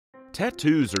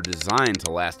Tattoos are designed to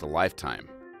last a lifetime,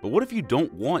 but what if you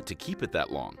don't want to keep it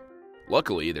that long?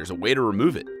 Luckily, there's a way to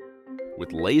remove it with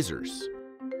lasers.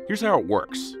 Here's how it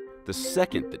works. The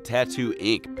second that tattoo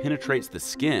ink penetrates the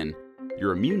skin,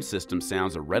 your immune system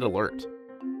sounds a red alert.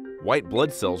 White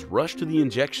blood cells rush to the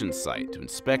injection site to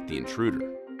inspect the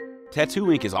intruder.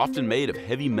 Tattoo ink is often made of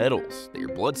heavy metals that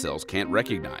your blood cells can't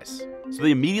recognize, so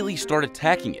they immediately start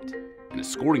attacking it and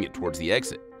escorting it towards the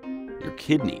exit, your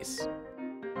kidneys.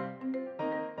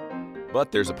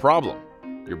 But there's a problem.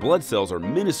 Your blood cells are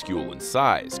minuscule in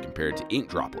size compared to ink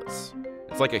droplets.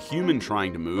 It's like a human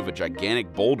trying to move a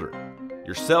gigantic boulder.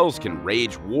 Your cells can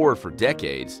rage war for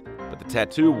decades, but the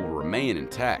tattoo will remain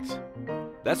intact.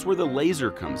 That's where the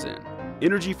laser comes in.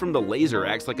 Energy from the laser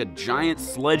acts like a giant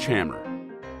sledgehammer.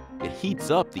 It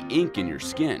heats up the ink in your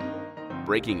skin,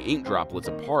 breaking ink droplets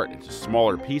apart into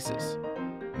smaller pieces.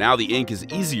 Now the ink is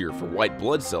easier for white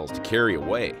blood cells to carry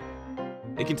away.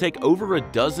 It can take over a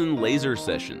dozen laser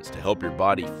sessions to help your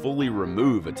body fully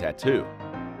remove a tattoo.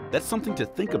 That's something to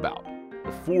think about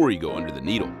before you go under the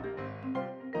needle.